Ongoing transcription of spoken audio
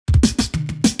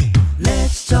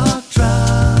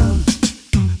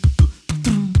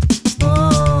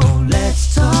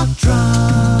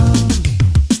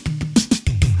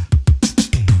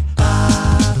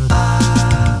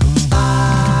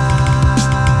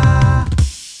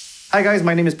Hi guys,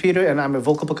 my name is Peter and I'm a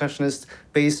vocal percussionist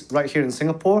based right here in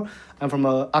Singapore. I'm from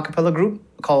a a cappella group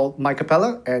called My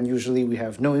Capella, and usually we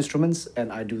have no instruments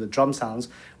and I do the drum sounds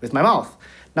with my mouth.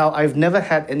 Now, I've never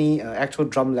had any actual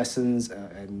drum lessons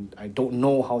and I don't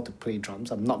know how to play drums.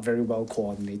 I'm not very well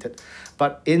coordinated.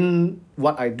 But in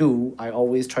what I do, I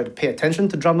always try to pay attention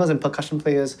to drummers and percussion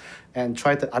players and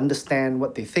try to understand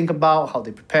what they think about, how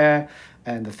they prepare,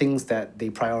 and the things that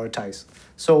they prioritize.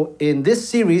 So in this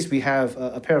series, we have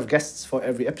a pair of guests for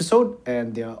every episode,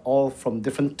 and they are all from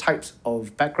different types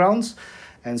of backgrounds.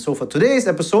 And so for today's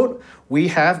episode, we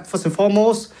have, first and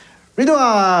foremost,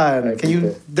 Riduan. Can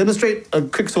you demonstrate a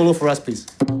quick solo for us, please?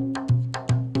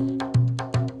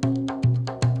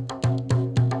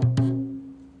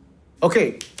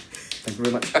 Okay, thank you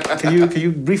very much. Can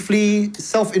you briefly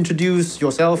self-introduce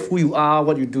yourself, who you are,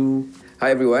 what you do? Hi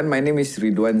everyone, my name is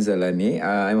Riduan Zalani.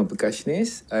 I'm a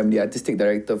percussionist. I'm the artistic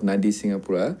director of Nadi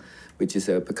Singapura, which is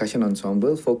a percussion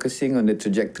ensemble focusing on the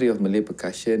trajectory of Malay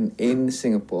percussion in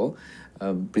Singapore,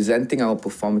 presenting our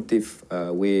performative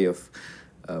way of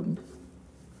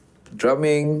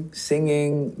drumming,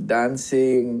 singing,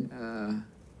 dancing.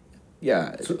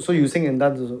 So you sing and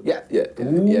dance also? Yeah.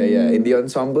 In the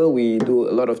ensemble, we do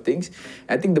a lot of things.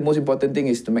 I think the most important thing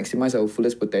is to maximize our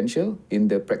fullest potential in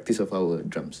the practice of our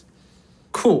drums.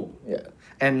 Cool. Yeah.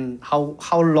 And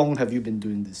how long have you been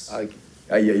doing this? Okay,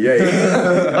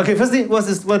 firstly, what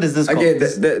is this called? Okay,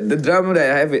 the drum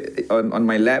that I have on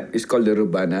my lap is called the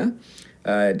rebana.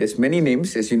 There's many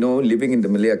names, as you know, living in the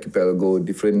Malay archipelago,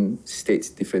 different states,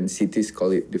 different cities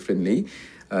call it differently.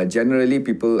 Generally,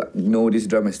 people know this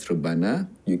drum as rebana.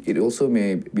 It also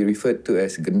may be referred to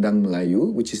as gendang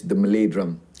Melayu, which is the Malay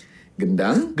drum.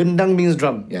 Gendang. Gendang means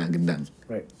drum. Yeah, gendang.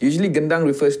 Right. Usually, gendang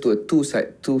refers to a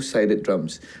two-sided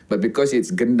drums. But because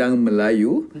it's gendang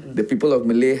Melayu, the people of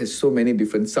Malay has so many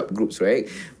different subgroups, right?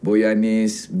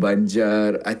 Boyanis,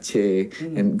 Banjar, Aceh,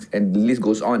 and the list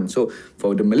goes on. So,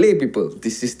 for the Malay people,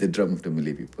 this is the drum of the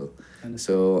Malay people.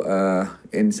 So,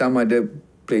 in some other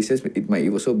places, it might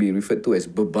also be referred to as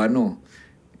bebano.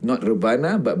 Not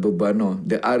rebana, but bebano.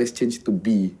 The R is changed to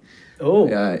B. Oh.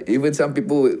 Yeah, even some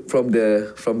people from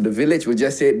the village will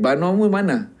just say, Bano mu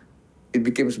mana? It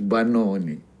becomes Bano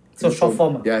only. So short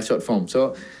form? Yeah, short form.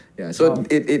 So, yeah, so wow.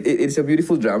 It's a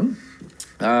beautiful drum.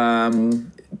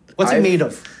 What's it made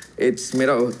of? It's made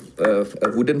of a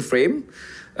wooden frame,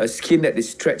 a skin that is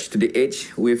stretched to the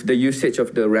edge with the usage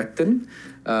of the rattan,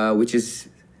 which is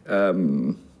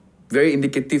very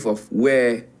indicative of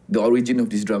where the origin of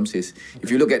these drums is. Okay.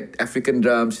 If you look at African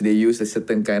drums, they use a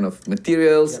certain kind of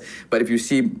materials. Yep. But if you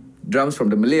see drums from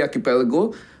the Malay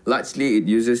archipelago, largely it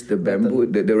uses the bamboo,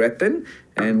 the rattan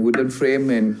and wooden frame.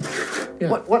 And yeah.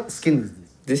 What skin is this?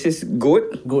 This is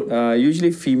goat. Goat.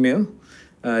 Usually female.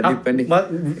 Depending.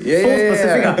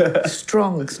 Specific.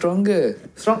 Stronger. Stronger.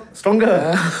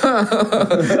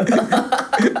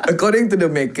 According to the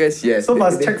makers, yes. So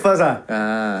must check first.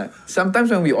 Sometimes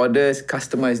when we order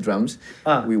customized drums,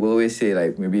 we will always say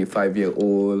like maybe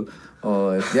 5-year-old.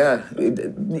 Or there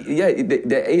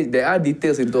are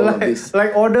details into all of this.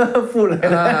 Like order food.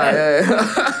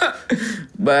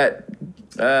 But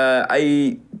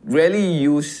I rarely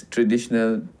use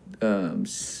traditional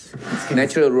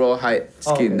natural raw hide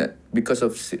skin because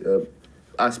of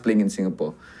us playing in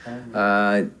Singapore.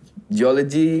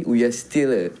 Geology, we are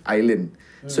still an island,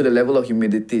 so the level of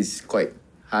humidity is quite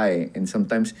high, and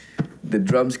sometimes the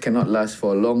drums cannot last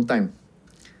for a long time.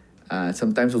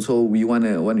 Sometimes also we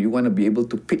wanna be able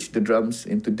to pitch the drums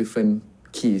into different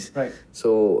keys. Right.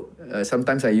 So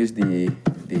sometimes I use the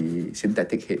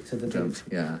synthetic head drums.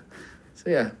 Yeah. So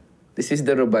yeah. This is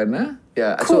the rebana.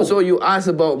 Yeah. Cool. So you asked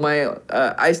about my.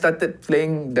 I started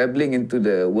dabbling into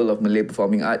the world of Malay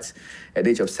performing arts at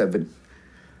the age of 7.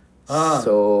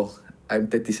 So I'm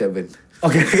 37.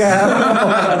 Okay. Okay.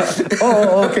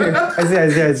 I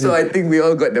see. So I think we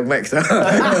all got the max.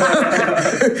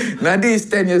 Nadi is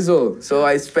 10 years old. So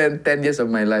I spent 10 years of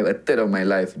my life, a third of my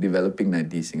life, developing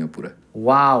Nadi Singapura.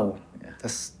 Wow. Yeah.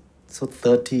 That's so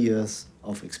 30 years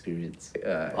of experience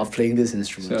of playing this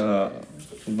instrument.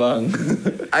 Bang.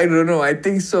 I don't know. I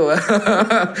think so.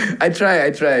 I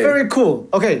try. Very cool.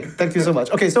 Okay, thank you so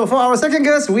much. Okay, so for our second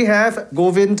guest, we have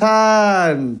Govin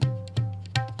Tan.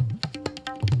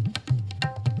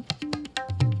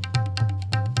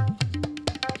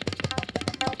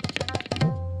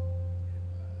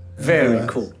 Very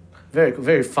cool.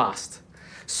 Very fast.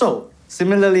 So,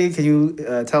 similarly, can you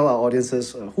tell our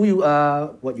audiences who you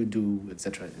are, what you do,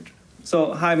 etc.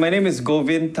 So, hi, my name is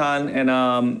Govin Tan, and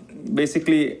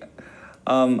basically,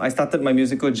 I started my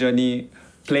musical journey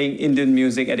playing Indian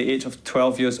music at the age of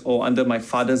 12 years old under my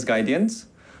father's guidance.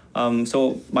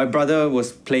 So my brother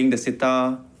was playing the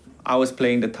sitar, I was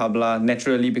playing the tabla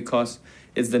naturally because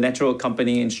it's the natural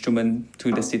accompanying instrument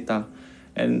to the sitar.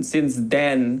 And since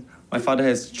then, my father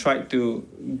has tried to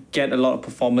get a lot of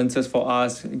performances for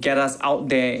us, get us out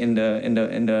there in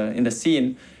the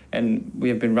scene, and we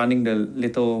have been running the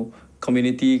little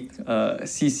community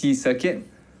CC circuit.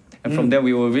 And from there,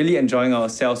 we were really enjoying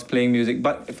ourselves playing music.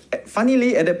 But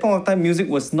funnily, at that point of time, music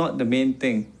was not the main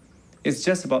thing. It's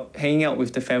just about hanging out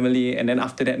with the family, and then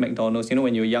after that, McDonald's. You know,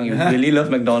 when you're young, you really love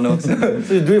McDonald's. So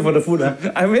you do it for the food, huh?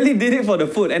 I really did it for the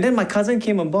food. And then my cousin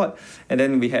came on board, and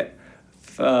then we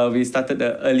started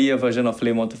the earlier version of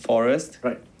Flame of the Forest,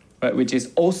 Right. which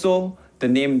is also the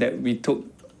name that we took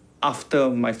after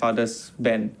my father's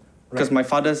band. Because my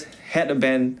father's had a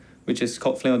band which is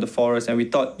called Flame of the Forest, and we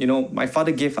thought, you know, my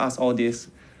father gave us all this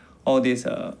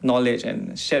knowledge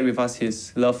and shared with us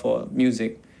his love for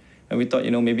music. And we thought,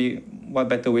 you know, maybe what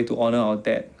better way to honor our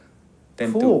dad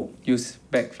than to use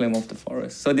back Flame of the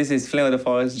Forest. So this is Flame of the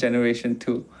Forest Generation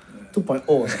 2.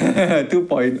 2.0.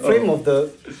 2.0. Flame of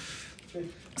the...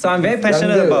 So I'm very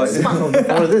passionate about it. Spark of the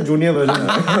Forest, the junior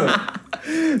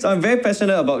version. So I'm very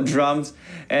passionate about drums,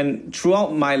 and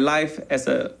throughout my life as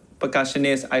a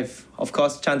percussionist, I've of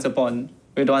course chanced upon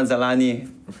Riduan Zalani,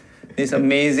 this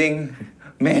amazing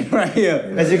man right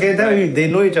here. As you can tell, they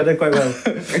know each other quite well.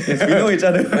 Yes, we know each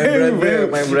other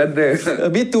My brother. a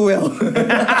bit too well.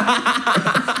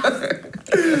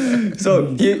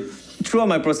 So throughout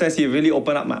my process, he really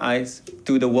opened up my eyes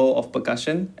to the world of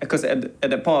percussion, because at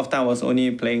that point of time, I was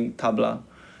only playing tabla.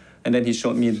 And then he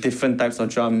showed me different types of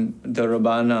drum, the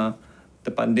rebana,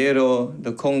 the pandero,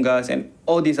 the congas, and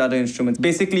all these other instruments.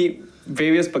 Basically,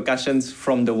 various percussions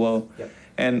from the world. Yep.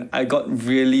 And I got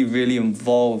really, really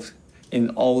involved in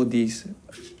all these,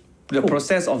 the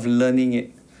process of learning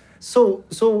it. So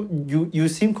you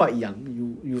seem quite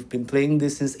young. You've been playing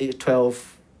this since age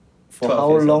 12. For 12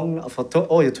 how years long?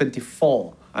 You're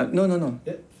 24. No.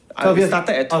 Yeah. I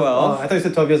started at 12. I thought you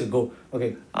said 12 years ago.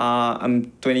 Okay.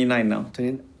 I'm 29 now.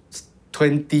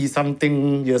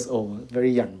 20-something years old.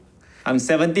 Very young. I'm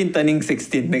 17 turning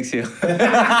 16 next year.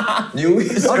 How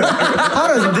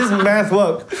does this math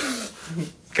work?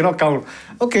 Cannot count.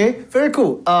 Okay, very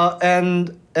cool.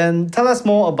 And tell us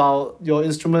more about your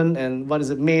instrument and what is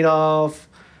it made of,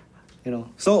 you know.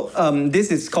 So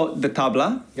this is called the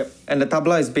tabla. Yep. And the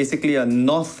tabla is basically a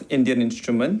North Indian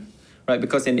instrument, right?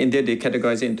 Because in India, they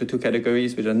categorize it into two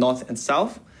categories, which are North and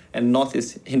South. And North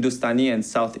is Hindustani and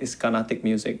South is Carnatic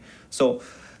music. So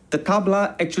the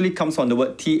tabla actually comes from the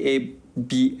word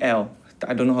T-A-B-L.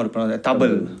 I don't know how to pronounce that.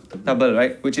 Tabl,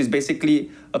 right? Which is basically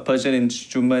a Persian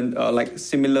instrument, like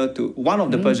similar to one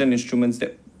of the Persian instruments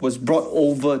that was brought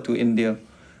over to India.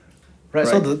 Right.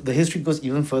 So the history goes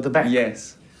even further back.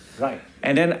 Yes. Right.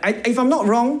 And then, if I'm not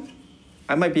wrong,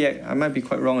 I might be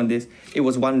quite wrong on this. It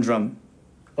was one drum.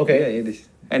 Okay. Yeah, it is.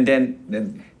 And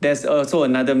then there's also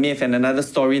another myth and another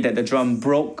story that the drum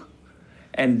broke,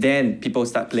 and then people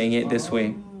start playing it this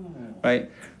way, right?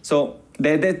 So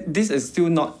this is still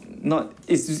not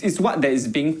it's what that is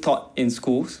being taught in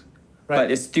schools, Right.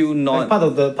 but it's still not Like part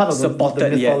of the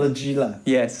supported mythology yet. lah.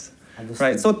 Yes, Understood.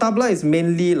 right. So tabla is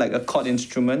mainly like a chord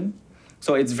instrument,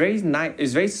 so it's very nice,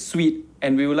 it's very sweet,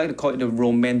 and we would like to call it a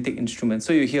romantic instrument.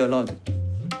 So you hear a lot of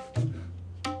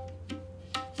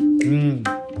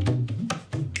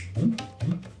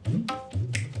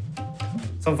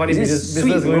Some funny it's business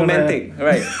sweet, going on there. romantic,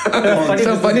 right?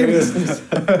 Some funny business.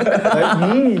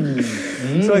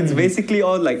 So it's basically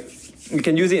all like, you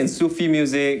can use it in Sufi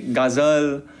music,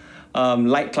 ghazal,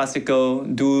 light classical,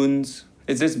 dunes.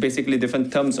 It's just basically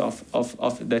different terms of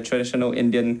the traditional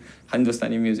Indian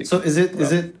Hindustani music. So is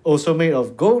it also made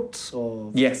of goats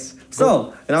or? Yes.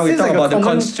 So now we Seems talk like a about the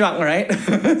common- construct, right?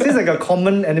 Seems like a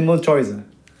common animal choice.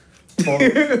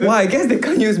 Well, I guess they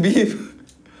can't use beef.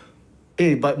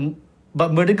 Hey, but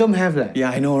Murdigam have that. Yeah,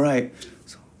 I know, right?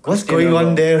 So, What's going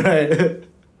on there, right?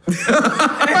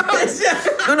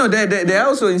 No, there are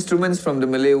also instruments from the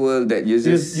Malay world that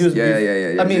uses Use yeah, beef. yeah, yeah,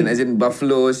 yeah. I mean, as in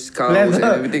buffaloes, cows, and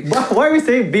everything. Why are we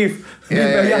saying beef?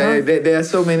 Yeah. There are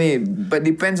so many, but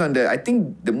depends on the. I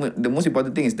think the most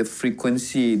important thing is the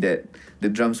frequency that the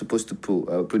drum's supposed to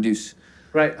produce.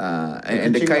 Right.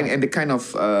 And the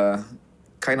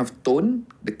kind of tone,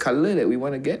 the color that we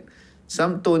want to get.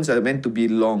 Some tones are meant to be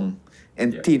long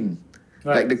and thin,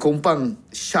 Right. like the kompang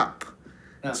sharp.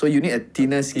 Yeah. So you need a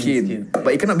thinner skin,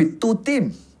 but it cannot be too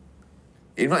thin.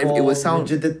 If not, it will sound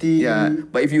rigidity. Yeah,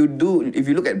 but if you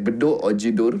look at bedok or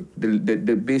jidur,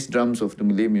 the bass drums of the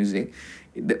Malay music,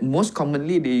 most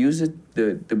commonly they use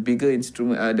the bigger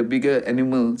instrument, the bigger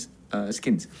animal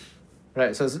skins.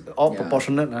 Right, so it's all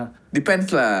proportionate.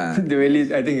 Depends lah. I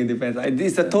think it depends.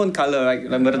 It's a tone color, right?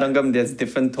 Like Mridangam, there's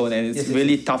different tone, and it's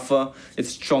really tougher. It's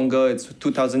stronger. It's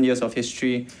 2,000 years of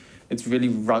history. It's really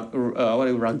rugged.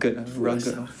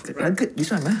 Rugged,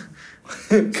 this one,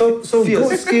 So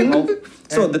goat skin.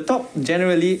 So the top,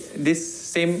 generally, this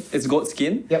same is goat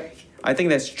skin. Yep. I think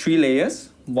there's 3 layers.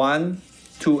 1,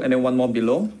 2, and then 1 more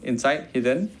below, inside,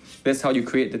 hidden. That's how you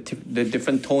create the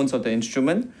different tones of the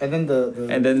instrument. And then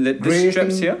the grey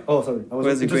straps thing, here. Oh, sorry. I was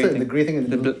Where's the grey interested in thing? the grey thing in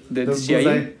The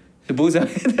CIE. The bullseye.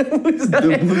 The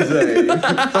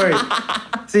bullseye. Sorry.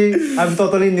 See, I'm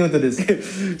totally new to this.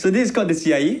 So this is called the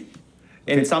CIE.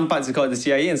 In some parts it's called the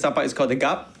CIE, in some parts it's called the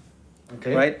gap.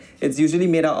 Okay. Right? It's usually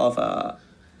made out of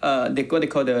what they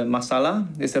call the masala.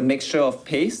 It's a mixture of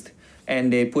paste,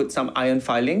 and they put some iron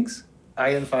filings.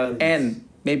 Iron filings. And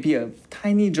maybe a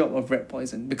tiny drop of rat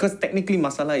poison, because technically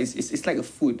masala is like a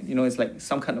food, you know, it's like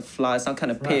some kind of flour, some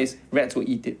kind of paste. Rats will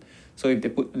eat it, so if they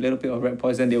put a little bit of rat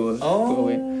poison, they will go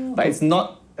away. But it's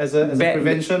not as a bad,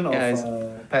 prevention of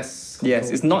pests control.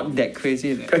 Yes, it's not that crazy.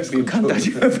 You can't touch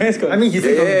your pest control. I mean, he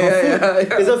said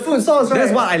it's a food source, right?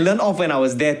 That's what I learned off when I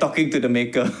was there talking to the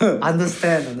maker.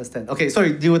 Understand. Okay,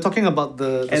 sorry, you were talking about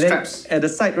the and straps. Then at the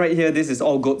side right here, this is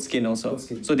all goat skin also. Goat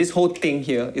skin. So this whole thing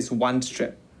here is one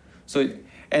strap. So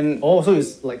so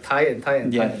it's like tie and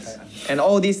tie. And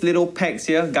all these little pegs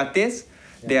here, gates,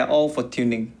 they are all for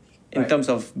tuning, in Right. terms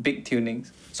of big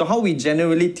tunings. So how we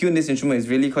generally tune this instrument is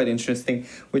really quite interesting,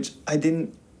 which I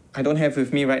don't have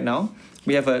with me right now.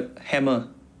 We have a hammer.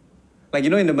 Like, you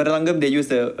know, in the Mridangam, they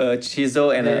use a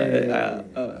chisel and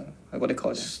what they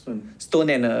call it? Stone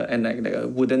and like a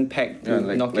wooden peg to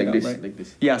knock it out, right? Like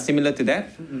this. Yeah, similar to that.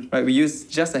 Right, we use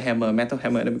just a hammer, metal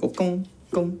hammer, and then we go gong,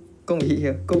 gong, gong, hit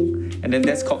here, gong. And then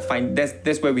that's called fine.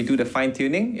 That's where we do the fine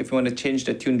tuning. If you want to change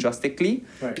the tune drastically,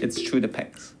 it's through the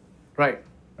pegs. Right.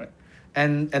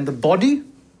 And the body?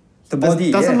 The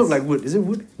body doesn't look like wood. Is it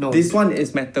wood? No. This one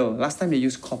is metal. Last time they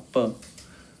used copper,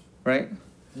 right?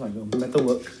 Oh my god, metal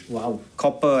work. Wow.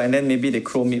 Copper, and then maybe they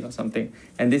chrome it or something.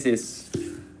 And this is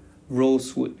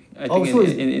rosewood. I think so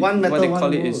it's one metal, what they one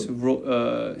call it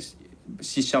wood. is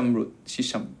shisham root.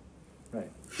 Shisham. Right.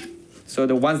 So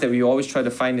the ones that we always try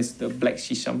to find is the black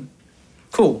shisham.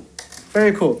 Cool.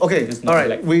 Very cool. Okay, It's not all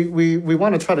right. black. We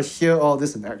want to try to hear all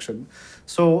this in action.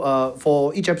 So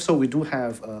for each episode, we do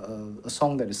have a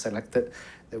song that is selected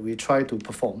that we try to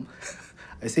perform.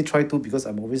 I say try to because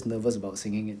I'm always nervous about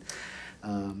singing it.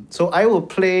 So I will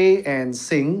play and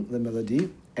sing the melody,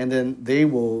 and then they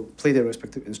will play their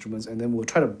respective instruments, and then we'll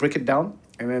try to break it down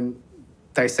and then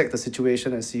dissect the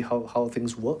situation and see how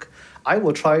things work. I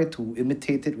will try to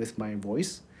imitate it with my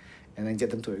voice and then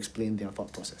get them to explain their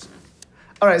thought process.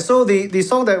 All right, so the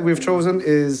song that we've chosen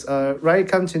is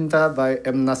Raikan Cinta by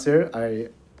M. Nasir. I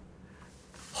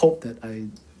hope that I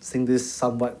sing this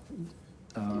somewhat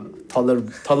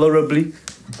tolerably.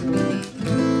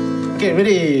 Okay,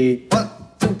 ready? 1,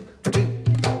 2, 3.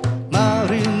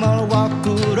 Mari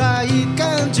melwaku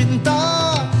raikan cinta,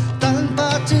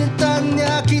 tanpa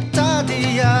cintanya kita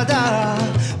tiada.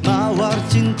 Mawar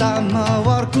cinta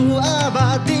mawarku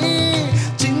abadi,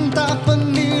 cinta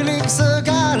pemilik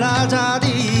segala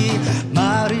jadi.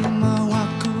 Mari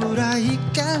mawaku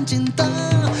raikan cinta,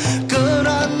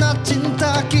 kerana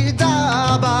cinta kita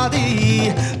abadi.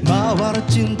 Mawar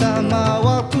cinta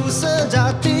mawarku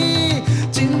sejati,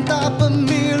 cinta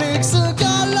pemilik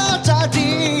segala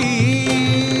jadi.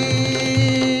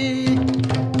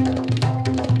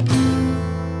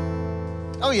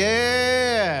 Oh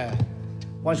yeah!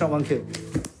 One shot, one kill.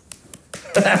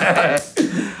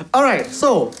 All right,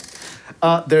 so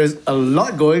there's a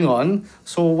lot going on.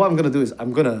 So what I'm gonna do is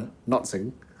I'm gonna not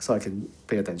sing so I can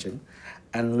pay attention,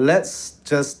 and let's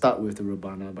just start with the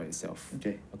Rubana by itself.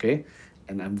 Okay,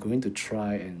 and I'm going to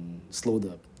try and slow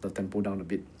the tempo down a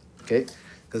bit. Okay,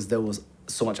 because there was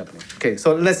so much happening. Okay,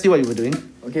 so let's see what you were doing.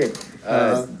 Okay.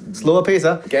 Slower pace,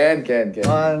 huh? Can.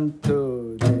 1,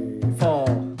 2, 3, 4.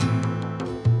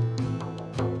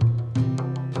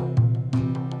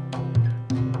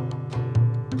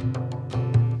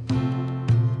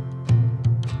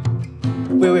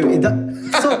 Wait.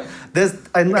 So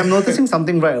I'm noticing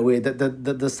something right away that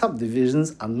the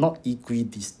subdivisions are not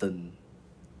equidistant.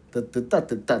 No,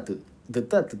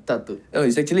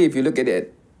 it's actually, if you look at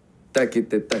it, Is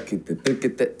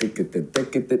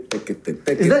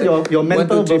that your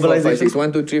mental 1, 2, 3, 4, 5, verbalization? 6,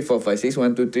 1, 2, 3, 4, 5, 6,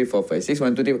 1, 2, 3, 4, 5, 6,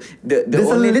 1, 2, 3. There's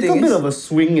a little bit of a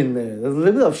swing in there. There's a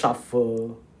little bit of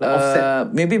shuffle, like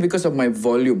offset. Maybe because of my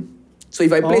volume. So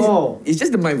if I play, it's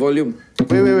just my volume.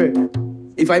 Wait.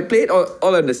 If I play it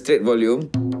all on the straight volume.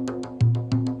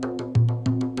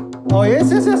 Oh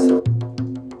yes.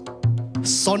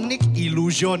 Sonic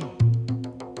illusion.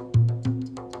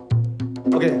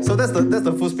 Okay, so that's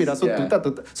the full speed. So Yeah.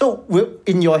 so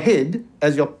in your head,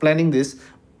 as you're planning this,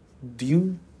 do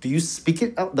you speak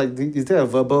it out? Like, is there a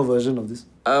verbal version of this?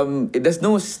 There's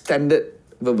no standard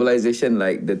verbalization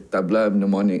like the tabla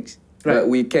mnemonics. Right. But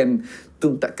we can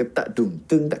tung tak ketak tung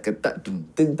tak ketak tung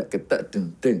tak ketak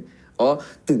tung or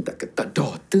tung tak ketak do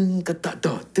tung ketak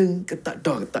do tung ketak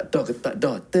do ketak do ketak do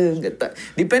tung ketak.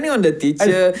 Depending on the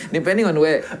teacher, depending on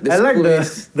where the I like school the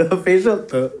is. the facial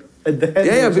the head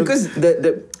Yeah, motion. because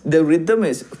the rhythm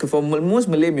is for most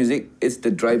Malay music, it's the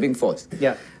driving force.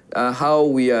 Yeah. How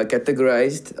we are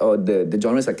categorized or the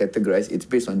genres are categorized, it's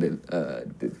based on the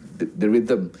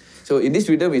rhythm. So in this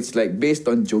rhythm, it's like based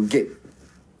on joget.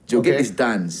 Joget Okay. is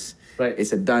dance. Right.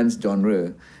 It's a dance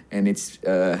genre, and it's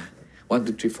 1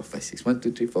 2 3 4 5 6 1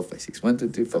 2 3 4 5 6 1 2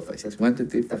 3 4 5 6 1 2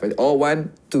 3 4 5 or 1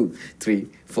 2 3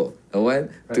 4 or 1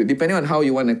 2, depending on how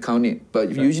you want to count it.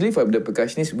 But usually for the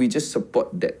percussionist, we just support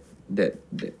that bass.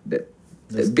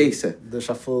 The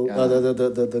shuffle, Yeah.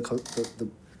 the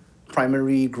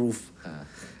primary groove.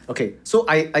 Okay, so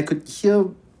I could hear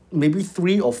maybe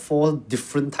 3 or 4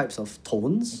 different types of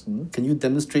tones. Can you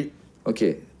demonstrate?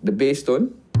 Okay, the bass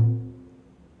tone.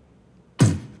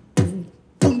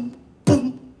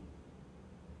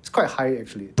 It's quite high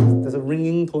actually. There's a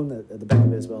ringing tone at the back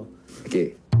of it as well.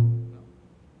 Okay.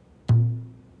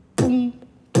 Boom,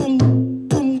 boom,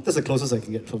 boom. That's the closest I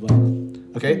can get for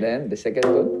one. Okay. And then the second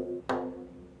tone.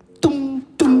 Dum,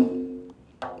 dum.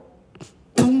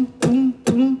 Dum, dum,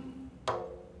 dum.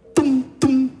 Dum,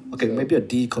 dum. Okay, maybe a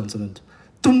D consonant.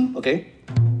 Dum. Okay.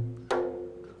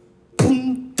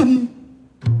 Dum, dum.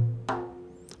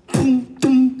 Dum,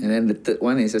 dum. And then the third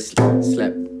one is a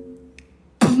slap.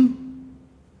 Dum,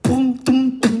 dum,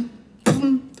 dum.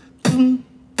 Dum, dum,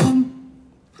 dum.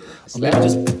 Or maybe Slap.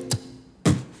 just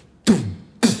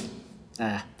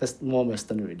that's more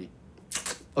Western already.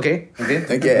 Okay.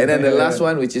 Okay, and then the last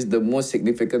one, which is the most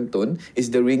significant tone, is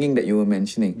the ringing that you were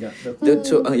mentioning. Yeah,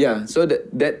 So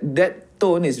that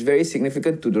tone is very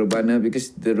significant to the rebana because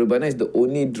the rebana is the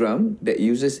only drum that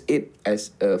uses it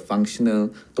as a functional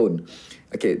tone.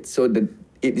 Okay, so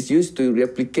it is used to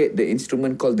replicate the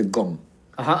instrument called the gong.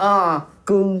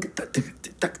 Kung, tak, tung,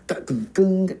 tak, tak, tung,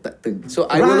 kung, tak, tung. So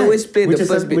I will Right. always play Which the is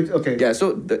first a- bit. okay. Yeah,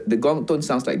 so the gong tone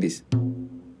sounds like this.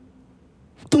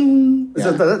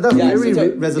 So that's Yeah, very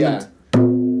so- resonant.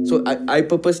 yeah. So I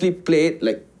purposely play it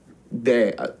like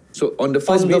there. So on the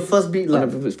first On beat. the first beat On lah,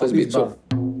 the first of beat. each So bar.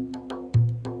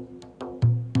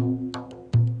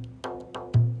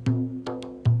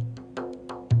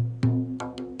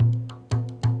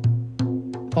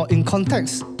 Or in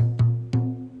context.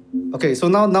 Okay, so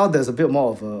now there's a bit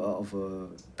more of a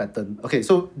pattern. Okay,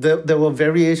 so there were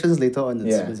variations later on in the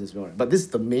Yeah. sequence as well. Right? But this is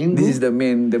the main. this groove. is the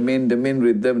main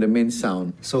rhythm, the main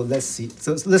sound. So let's see.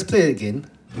 So let's play it again.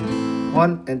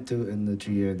 1 and 2 and the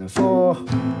 3 and the 4.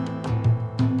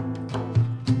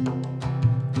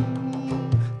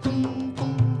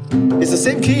 It's the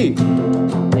same key.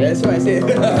 Yeah, that's what I said.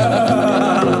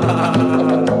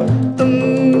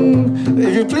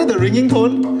 If you play the ringing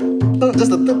tone,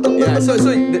 just the Yeah,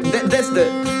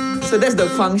 that's the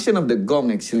function of the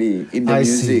gong actually in the I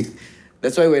music. see.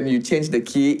 That's why when you change the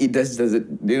key, it does it.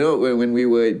 You know, when we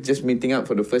were just meeting up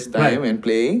for the first time Right. and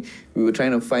playing, we were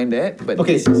trying to find that. But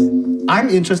Okay, this is- I'm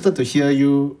interested to hear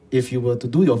you if you were to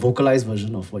do your vocalized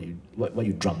version of what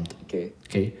you drummed. okay.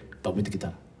 Okay, but with the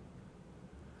guitar.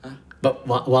 But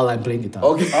while I'm playing guitar.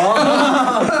 Okay. No.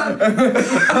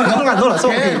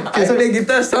 So okay. I play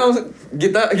guitar sounds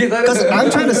guitar. Because I'm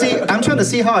trying to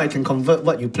see how I can convert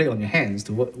what you play on your hands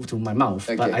to my mouth.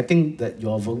 But Okay. I think that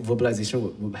your verbalization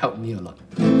would help me a lot.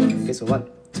 Okay, so 1,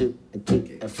 2, and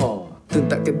 3, and 4. Tung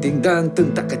tak ke ding dang,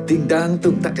 tung tak ke ding dang,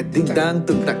 tung tak ke ding dang,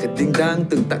 tung tak ke ding dang,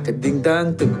 tung tak ke ding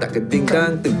dang, tung tak ke ding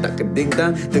dang, tung tak ke ding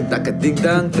dang, tung tak ke ding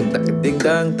dang, tung tak ke ding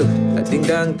dang, tung tak ding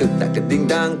dang, tung tak ke ding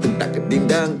dang, tung tak ke ding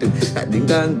dang, tung tak ding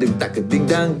dang, tung tak ke ding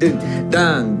dang, ding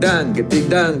dang dang ke ding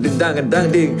dang, ding dang ke dang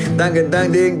ding, dang ke dang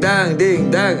ding dang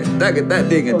ding dang, dang ke dang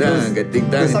ding dang ke ding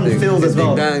dang, There's some ding fills as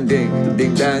well. dang ding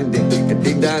dang ding ke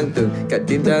ding dang tung ke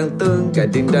ding dang tung ke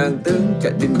ding dang tung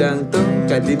ke ding dang tung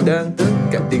ke ding dang tung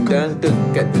ke ding dang tung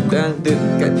ke ding dang tung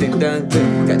ke ding dang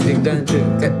tung ke ding dang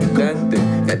tung ke ding dang tung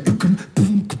ke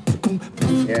ding.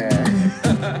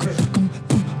 Yeah.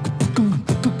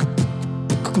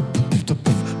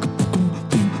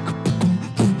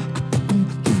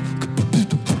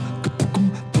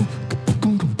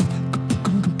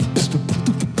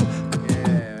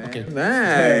 Okay.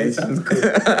 Nice.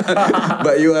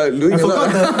 But you are doing a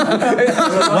lot.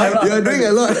 You are doing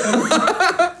a lot.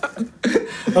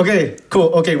 Okay, cool.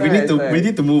 Okay, we need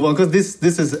Nice. to move on because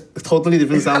this is totally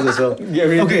different sounds as well. Get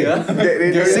ready, Okay,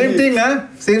 same thing,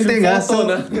 Same thing,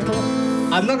 So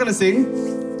I'm not gonna sing,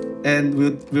 and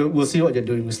we'll see what you're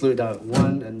doing. We slow it down.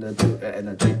 1 and a 2 and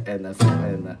a 3 and a 4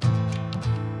 and a.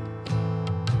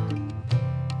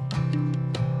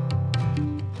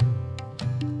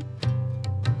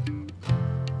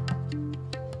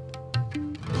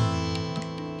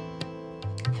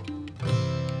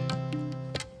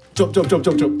 Chop.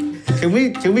 Can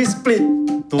we split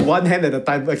to one hand at a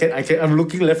time? I'm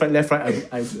looking left, right.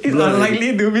 It's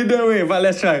unlikely to be that way, but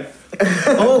let's try.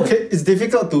 Oh, okay. It's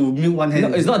difficult to mute one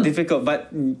hand. No, it's not difficult, but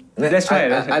let's try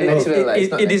it. Unnatural,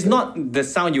 It is not the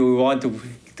sound you want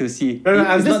to see. No,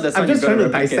 I'm It's not the just, I'm sound just you're trying to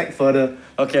gonna replicate. dissect further.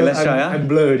 Okay, let's try, I'm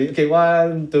blurred. Okay,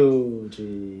 1, 2,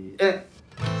 3.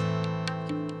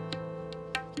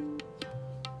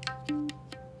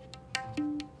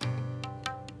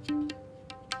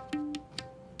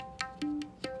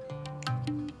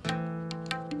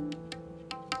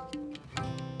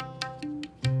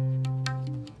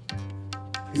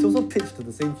 It's also pitched to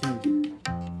the same key.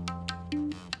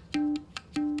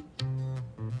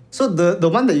 So the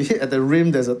one that you hit at the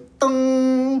rim, there's a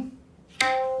tong,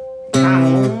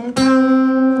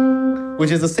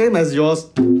 which is the same as yours.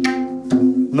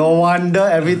 No wonder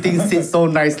everything sits so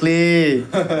nicely.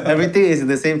 Everything is in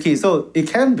the same key, so it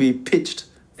can be pitched.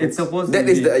 It's supposed That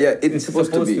to is be. the it's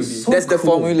supposed to be. So That's the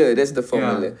cool. formula. That's the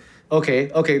formula.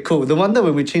 Okay, cool. The wonder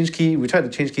when we change key, we tried to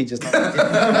change key just now.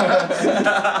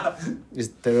 It's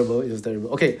terrible. It was terrible.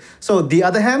 Okay, so the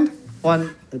other hand,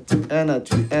 1, 2, and a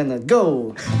 3, and a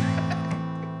go.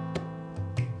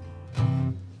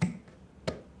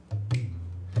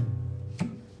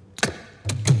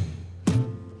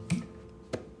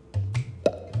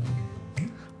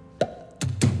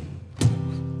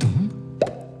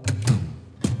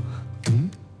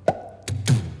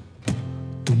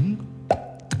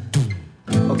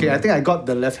 Okay, I think I got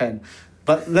the left hand.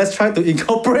 But let's try to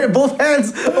incorporate both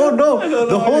hands. Oh no,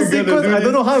 the whole sequence, I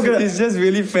don't know how I'm gonna. It's just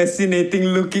really fascinating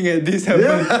looking at this happen.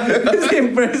 It's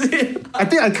impressive. I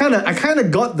think I kinda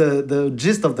got the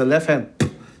gist of the left hand.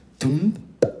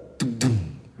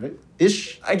 Right?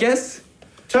 Ish. I guess.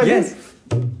 Try again. Yes.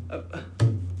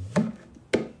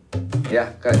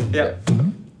 Yeah, correct. Yeah.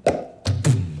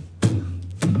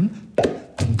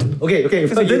 Okay,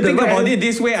 So but you then the think right about hand- it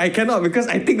this way, I cannot because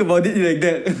I think about it like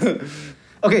that.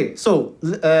 Okay, so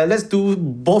let's do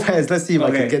both hands. Let's see if I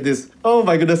can Okay. get this. Oh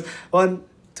my goodness. 1,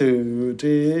 2,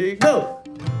 3, go!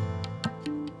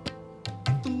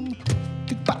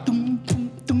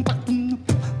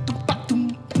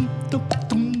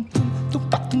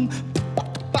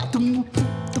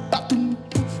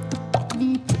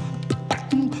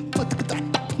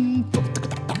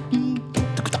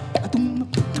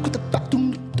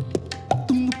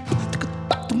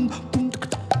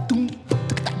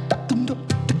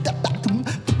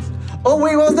 Oh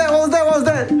wait, what was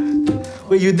that?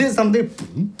 Wait, you did something.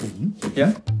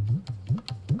 Yeah.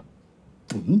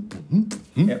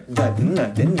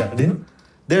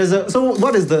 There's a so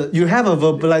what is the you have a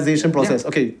verbalization process. Yeah.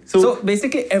 Okay, So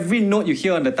basically, every note you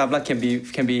hear on the tabla can be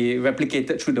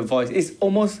replicated through the voice. It's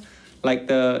almost like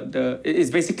it's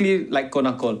basically like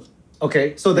konakol.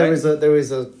 okay, so there Right.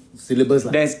 is a syllabus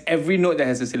like. There's every note that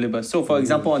has a syllabus. So for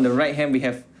example, on the right hand we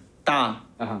have ta,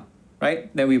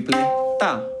 right? Then we play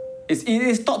ta. It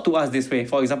is taught to us this way.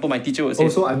 For example, my teacher would say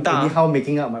Also, I'm ta, anyhow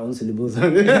making up my own syllables.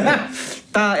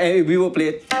 ta, and we will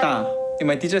play ta. If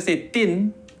my teacher say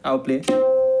tin, I will play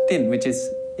tin, which is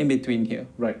in between here.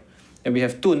 Right. And we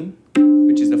have tun,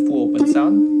 which is the full open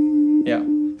sound. Yeah.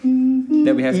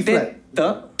 Then we have E te, flat.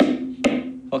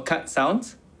 or cut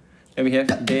sounds. Then we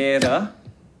have dera,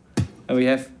 and we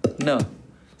have na.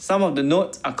 Some of the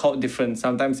notes are called different.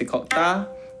 Sometimes they're called ta.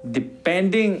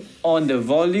 Depending on the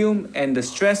volume and the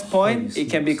stress point, it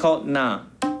can be called na.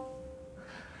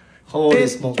 Holy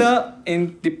smokes.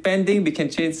 Depending, we can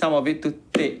change some of it to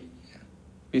te.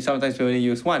 We sometimes only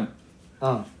use one.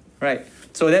 Right.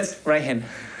 So that's right hand.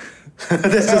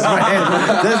 That's just right hand.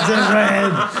 That's just right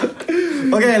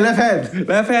hand. Okay, left hand.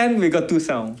 Left hand, we got two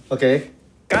sounds. Okay.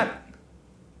 Cut.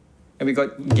 And we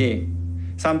got ge.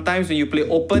 Sometimes when you play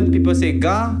open, people say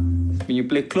ga. When you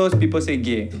play close, people say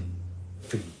ge.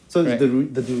 So Right.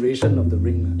 the duration of the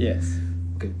ring. Yes.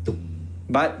 Okay.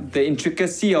 But the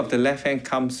intricacy of the left hand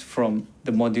comes from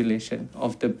the modulation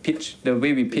of the pitch, the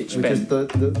way we pitch Which is bend.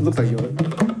 the looks like you're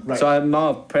right. So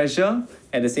amount of pressure,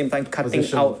 at the same time cutting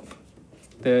Position. out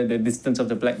the distance of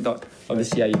the black dot of the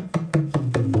CIE.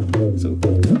 So.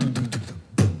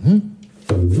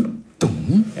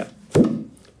 Yeah.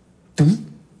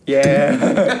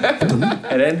 Yeah.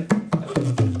 And then.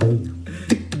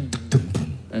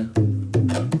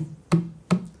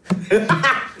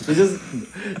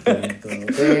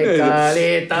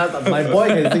 My boy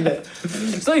can sing that.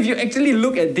 So if you actually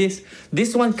look at this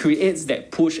one creates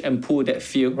that push and pull, that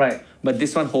feel. Right. But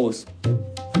this one holds.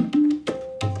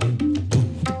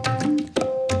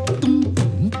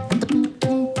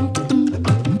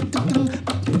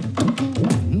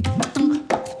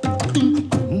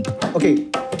 Okay,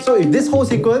 so if this whole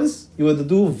sequence you were to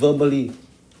do verbally.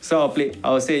 So I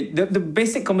will say the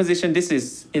basic composition. This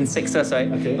is in sixes, right?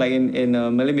 Okay. Like in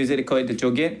Malay music, they call it the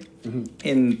joget.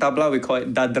 In tabla, we call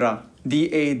it dadra.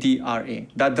 Dadra.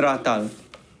 Dadra tal.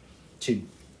 Chin.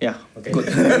 Yeah. Okay. Good.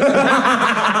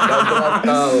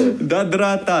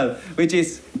 Dadra tal, which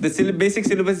is the basic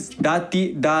syllabus is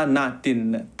dati da na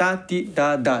tin, tati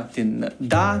da da tin,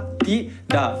 dati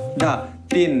da da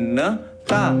tin,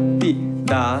 tati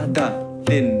da da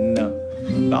tin.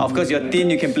 But of course, your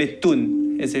tin you can play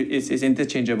tune. It's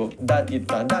interchangeable. Dati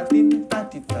da da tin,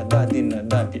 tati da da tin,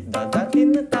 dati da da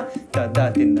tin, ta da da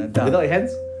tin da. Without your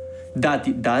hands?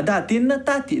 Dati da da tin,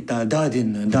 tati da da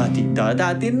tin, dati da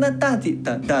da tin, tati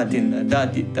da da tin,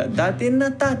 dati da da tin,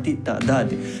 tati da da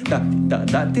tin, dati da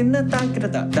da tin, tati da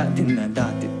da tin,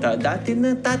 dati da da tin,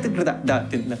 tati da da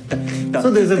tin. So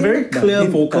there's a very clear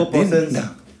vocal process.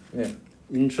 Yeah.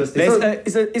 Interesting.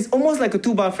 It's almost like a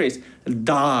 2-bar phrase.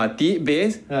 Dati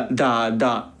bass, Yeah. da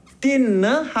da tin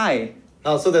high.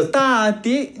 Oh, so there's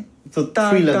Tati so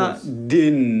ta 3 da levels.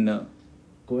 din.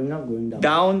 Going up, going down.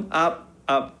 Down, up,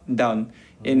 down.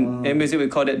 In music, we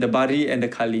call it the bari and the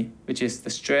kali, which is the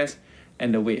stress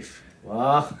and the wave.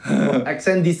 Wow.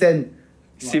 Accent descent.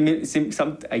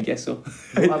 I guess so.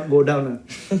 Go up, go down.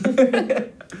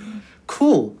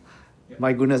 Cool.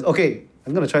 My goodness. Okay,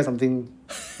 I'm gonna try something.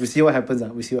 We see what happens.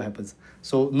 We see what happens.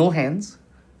 So no hands,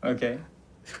 Okay.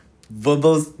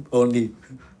 verbals only.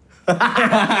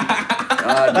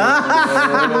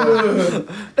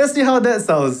 Let's see how that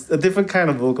sounds. A different kind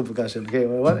of vocal percussion. Okay,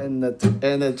 1 and a 2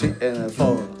 and a 3 and a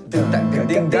 4. Ding dang,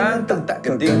 ding dang, ding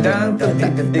dang, ding dang,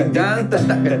 ding dang, ding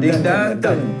dang, ding dang, ding dang,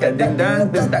 ding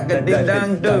dang, ding dang, ding dang, ding dang,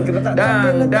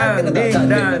 ding dang, ding dang,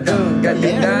 ding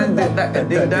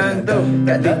dang,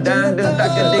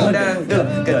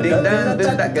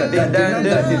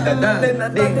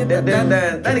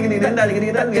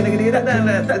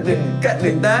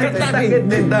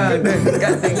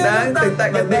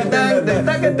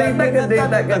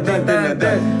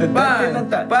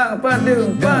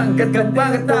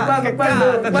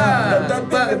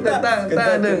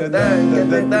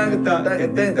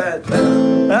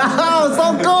 Oh, so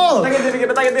cool!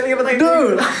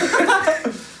 Dude!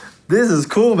 This is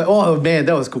cool, man. Oh, man,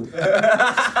 that was cool.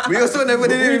 We also never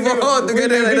did it before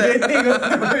together like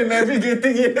that.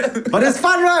 Navigating it. But it's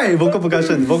fun, right? Vocal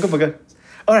percussion.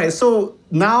 Alright, so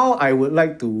now I would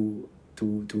like to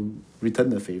return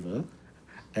the favor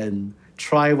and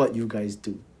try what you guys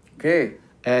do. Okay.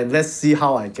 And let's see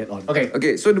how I get on. Okay.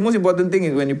 Okay, so the most important thing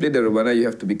is when you play the rebana, you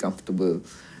have to be comfortable.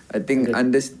 I think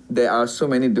there are so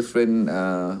many different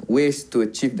ways to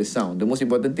achieve the sound. The most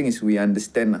important thing is we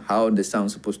understand how the sound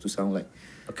is supposed to sound like.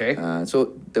 Okay.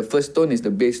 So the first tone is the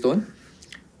bass tone.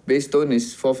 Bass tone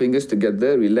is 4 fingers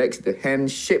together, relax. The hand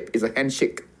shape is a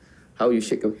handshake. How you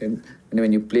shake your hand. And then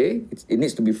when you play, it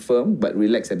needs to be firm but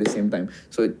relax at the same time.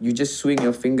 So you just swing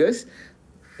your fingers.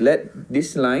 Let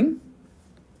this line,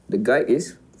 the guide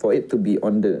is for it to be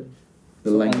on the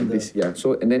line like this. Yeah.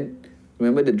 So and then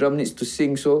remember the drum needs to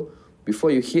sing. So before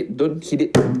you hit, don't hit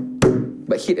it,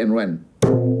 but hit and run.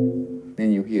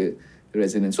 Then you hear the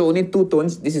resonance. So only 2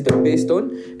 tones. This is the bass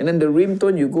tone, and then the rim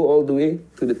tone you go all the way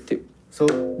to the tip. So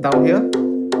down here.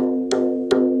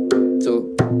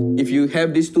 So if you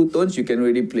have these 2 tones, you can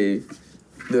already play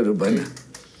the rebana.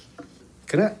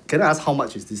 Can I ask how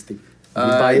much is this thing?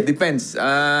 It depends.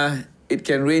 It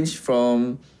can range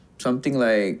from something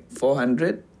like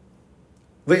 400.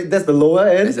 Wait, that's the lower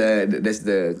end? That's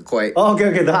the quite Oh, okay.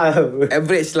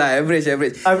 average lah, average.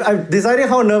 I'm deciding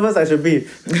how nervous I should be.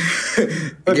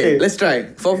 Okay, let's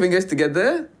try. 4 fingers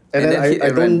together. And then hit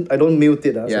and run. I don't mute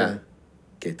it. Yeah.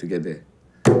 Okay, together.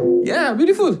 Yeah,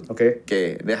 beautiful. Okay.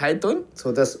 Okay, the high tone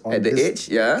So that's on at the this.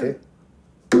 edge. Yeah. Okay.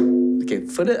 Okay,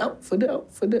 further out. Further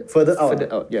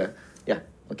out. Yeah.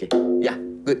 Okay. Yeah.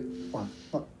 Good. Wow.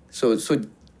 So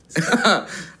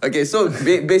okay, so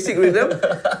basic rhythm.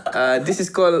 This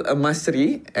is called a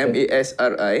masri,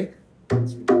 M-A-S-R-I.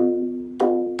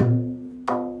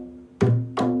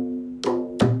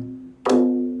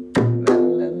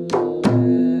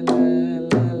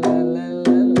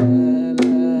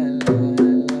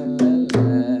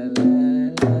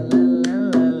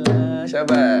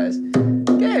 Shabas.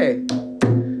 Okay.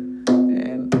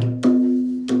 And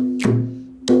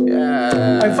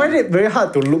yeah. I find it very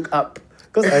hard to look up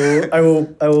Because I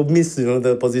will miss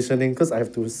the positioning because I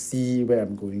have to see where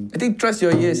I'm going. I think trust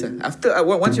your ears. After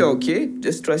once you're okay,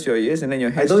 just trust your ears and then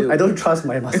your hands. I don't trust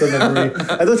my muscle memory.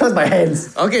 I don't trust my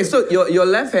hands. Okay, so your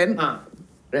left hand,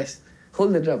 rest.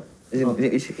 Hold the drum.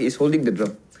 He's holding the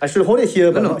drum. I should hold it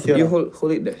here, but No, not here. you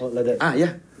hold it there. Oh, like that.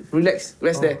 Yeah. Relax.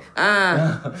 Rest there.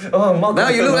 Oh, more Now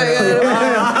you look like.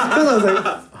 Because I was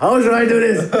like, how should I do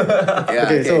this? Yeah,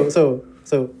 Okay,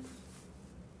 so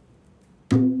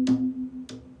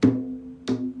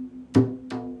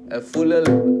a fuller.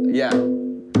 Yeah.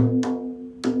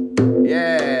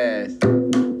 Yes.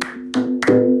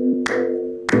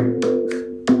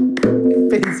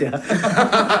 pains, yeah.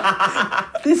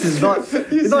 This is not.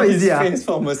 It's not easy, yeah. Face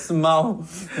from a smile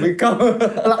become.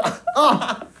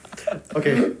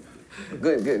 Okay.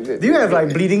 Good. Do you have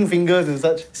like bleeding fingers and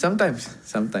such? Sometimes.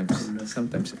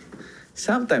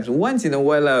 Once in a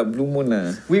while, blue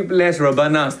moon. Whiplash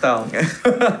Rabana style.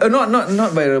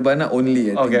 Not by Rabana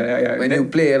only. I think. Okay, yeah. When you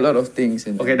play a lot of things.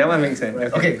 And Okay, that one makes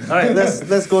sense. Okay, all right.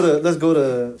 Let's go to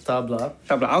tabla.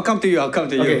 Tabla. I'll come to you.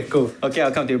 Okay, cool. Okay,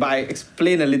 I'll come to you. But I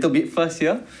explain a little bit first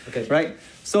here. Okay. Right.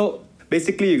 So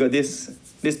basically, you got this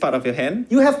part of your hand.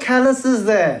 You have calluses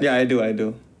there. Yeah, I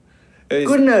do.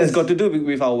 Goodness. It's got to do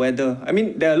with our weather. I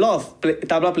mean, there are a lot of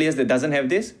tabla players that doesn't have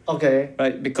this. Okay.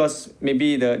 Right, because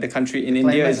maybe the country in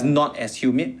India is not as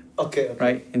humid. Okay.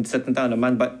 Right, in certain time of the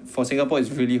month. But for Singapore, it's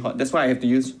really hot. That's why I have to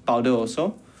use powder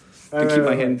also to keep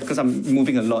my hand because I'm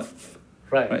moving a lot.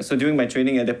 Right. So during my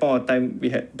training at that point of time,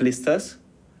 we had blisters,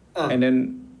 and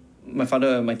then my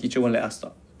father and my teacher won't let us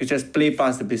stop. You just play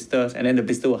past the blisters, and then the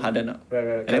blister will harden up.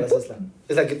 Right. And then Calluses lah.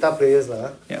 It's like guitar players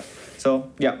lah. Yeah. So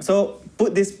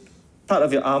put this part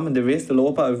of your arm and the wrist, the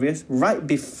lower part of the wrist, right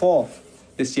before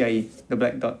the CIE, the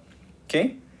black dot.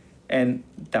 Okay? And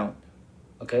down.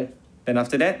 Okay. Then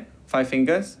after that, 5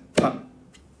 fingers, pop,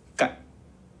 cut.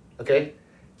 Okay.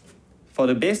 For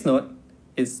the bass note,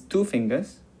 it's 2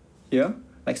 fingers here,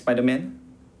 like Spider-Man.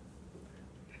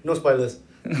 No spoilers.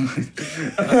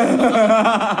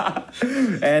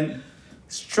 And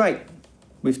strike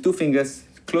with 2 fingers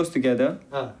close together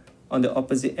on the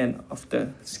opposite end of the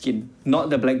skin. Not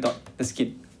the black dot, the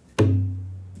skin.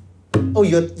 Oh,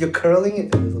 you're curling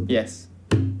it a little bit. Yes.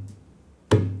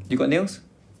 You got nails?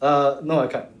 No, I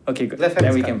can't. Okay, good. Left hand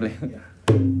Then is we cut. can play.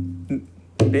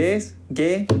 Yeah. Bass,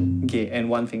 gay, and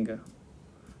 1 finger.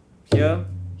 Here.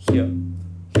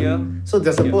 So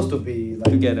they're supposed to be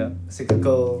like Together.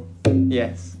 cyclical.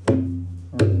 Yes.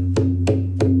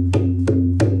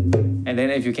 And then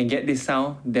if you can get this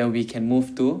sound, then we can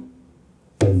move to.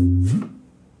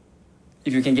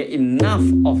 If you can get enough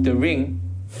of the ring,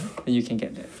 then you can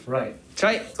get that. Right.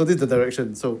 Try it. So this is the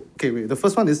direction. So okay, wait. The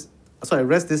first one is so I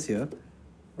rest this here.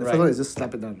 The first Right. one is just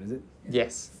slap it down, is it?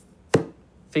 Yes.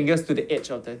 Fingers to the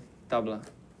edge of the tabla.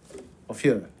 Of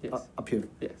here. Yes. Up here.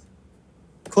 Yes.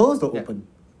 Closed or Yeah. open?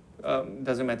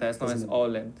 Doesn't matter as long as Doesn't all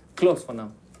length. Close for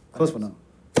now. Closed for now.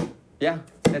 Yeah,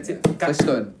 that's it. Cut. First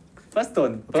tone. First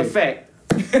tone. Okay. Perfect.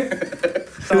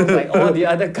 Sounds like all the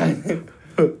other kind.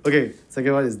 Okay.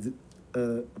 Second one is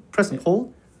press and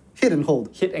hold. Hit and hold.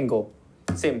 Hit and go.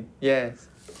 Same. Yes.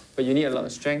 But you need a lot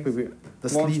of strength. Wait. The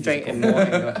More sleeve is strength and gone. more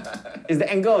angle. It's the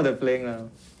angle of the playing now.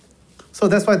 So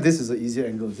that's why this is an easier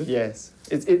angle, is it? Yes.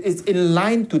 It's in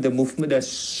line to the movement, the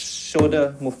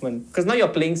shoulder movement. Because now you're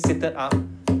playing seated up.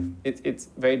 It's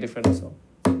very different also.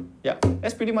 Yeah,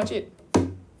 that's pretty much it.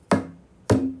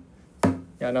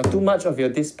 Yeah, now too much of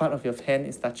this part of your hand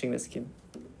is touching the skin.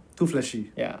 Too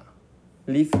fleshy. Yeah.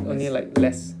 Leave only like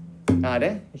less.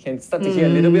 There. You can start to hear a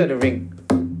little bit of the ring.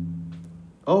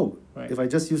 Oh, Right. if I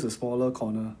just use a smaller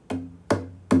corner.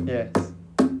 Yes.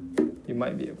 You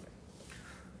might be able.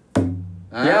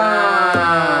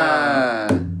 Yeah.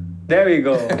 There we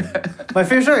go. My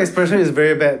facial expression is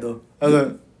very bad though.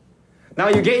 Okay. Now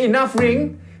you get enough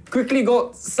ring, quickly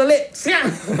go select.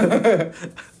 I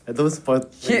don't spoil.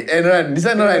 Hit and run. This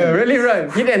one no run. Really run.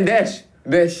 Hit and dash.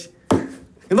 Dash.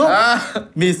 You know? Ah.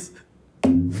 Miss.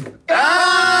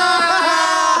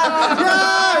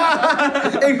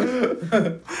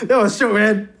 That was shook,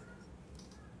 man.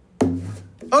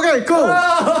 Okay, cool.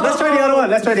 Let's try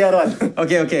the other one.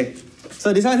 Okay.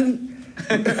 So this one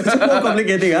it's more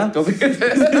complicated, huh? Want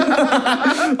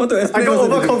to I explain got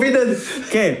also overconfident.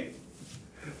 Okay.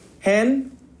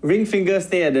 Hand, ring finger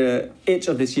stay at the edge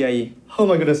of the CIE. Oh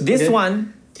my goodness. This Okay.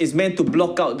 one is meant to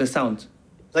block out the sound.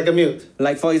 Like a mute.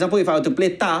 Like for example, if I were to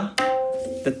play ta,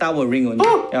 the ta will ring only.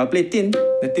 Oh. If I play tin,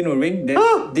 the tin will ring. Then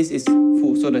Oh. this is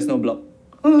full, so there's no block.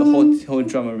 The whole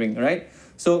drum will ring, right?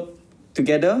 So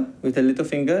together with the little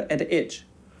finger at the edge,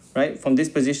 right? From this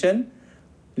position,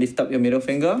 lift up your middle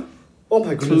finger, Oh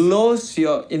my goodness. Close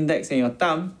your index and your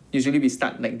thumb. Usually we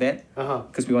start like that Uh-huh.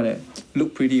 because we want to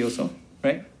look pretty also,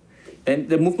 right? Then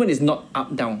the movement is not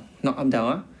up down, not up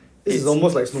down. This is It's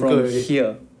almost like snooker from already.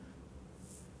 here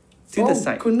to the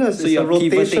side. Goodness, so it's you're a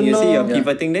pivoting. You see, you're rotational-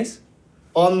 pivoting this.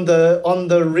 On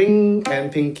the ring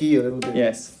and pinky a little bit.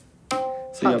 Yes. So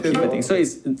Hard you're pivot. pivoting. So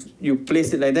it's you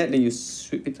place it like that, then you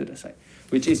sweep it to the side,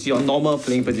 which is your normal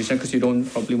playing position because you don't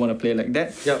probably want to play like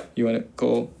that. Yep. You want to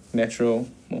go natural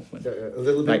movement, Yeah, a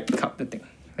little bit. like cup the thing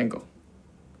and go.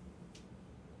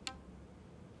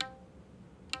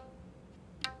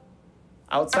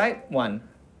 Outside 1,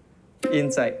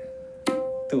 inside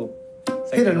 2.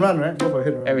 Hit and run, right? Go for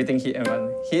hit and run. Everything hit and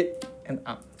run, hit and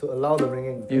up. To allow the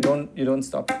ringing. You don't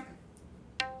stop.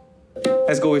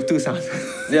 Let's go with 2 sounds.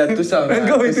 Yeah, two sound. Let's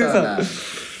go with two sound.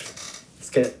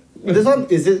 Scared. This one,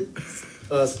 is it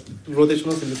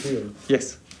rotational symmetry? Or?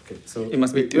 Yes. Okay, so It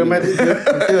must be wait, am I do again?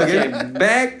 Okay,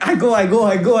 back. I go. Wait,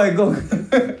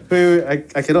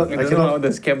 I cannot. I I don't know how cannot.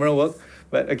 this camera work,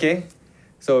 but okay.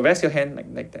 So rest your hand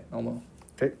like that, normal.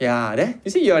 Okay. Yeah, there.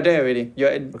 You see, you're there already.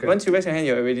 Okay. Once you rest your hand,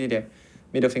 you're already there.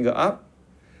 Middle finger up,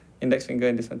 index finger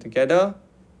and this one together.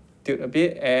 Tilt a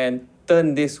bit and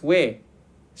turn this way.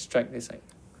 Strike this side.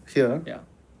 Here. Yeah.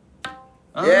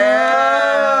 Yeah.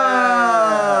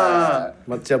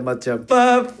 Macam.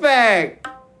 Perfect.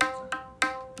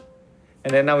 And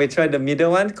then now we try the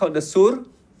middle one called the sur.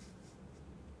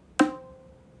 Oh,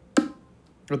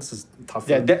 this is tough.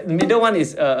 Yeah, the middle one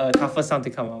is a tougher sound to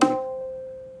come out with.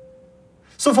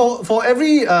 So for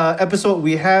every episode,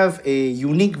 we have a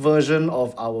unique version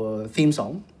of our theme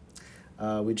song,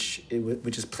 which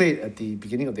is played at the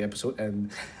beginning of the episode,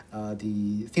 and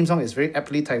the theme song is very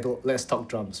aptly titled "Let's Talk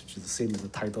Drums," which is the same as the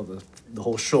title of the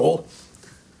whole show.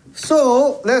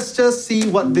 So let's just see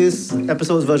what this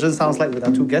episode's version sounds like with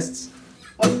our 2 guests.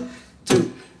 1,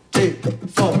 2, 3,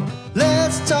 4.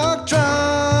 Let's talk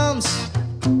drums.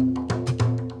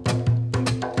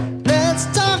 Let's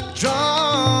talk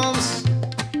drums.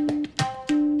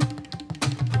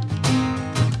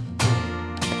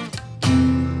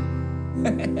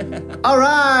 All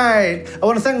right. I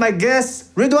want to thank my guests,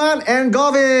 Riduan and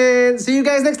Govin. See you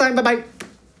guys next time. Bye bye.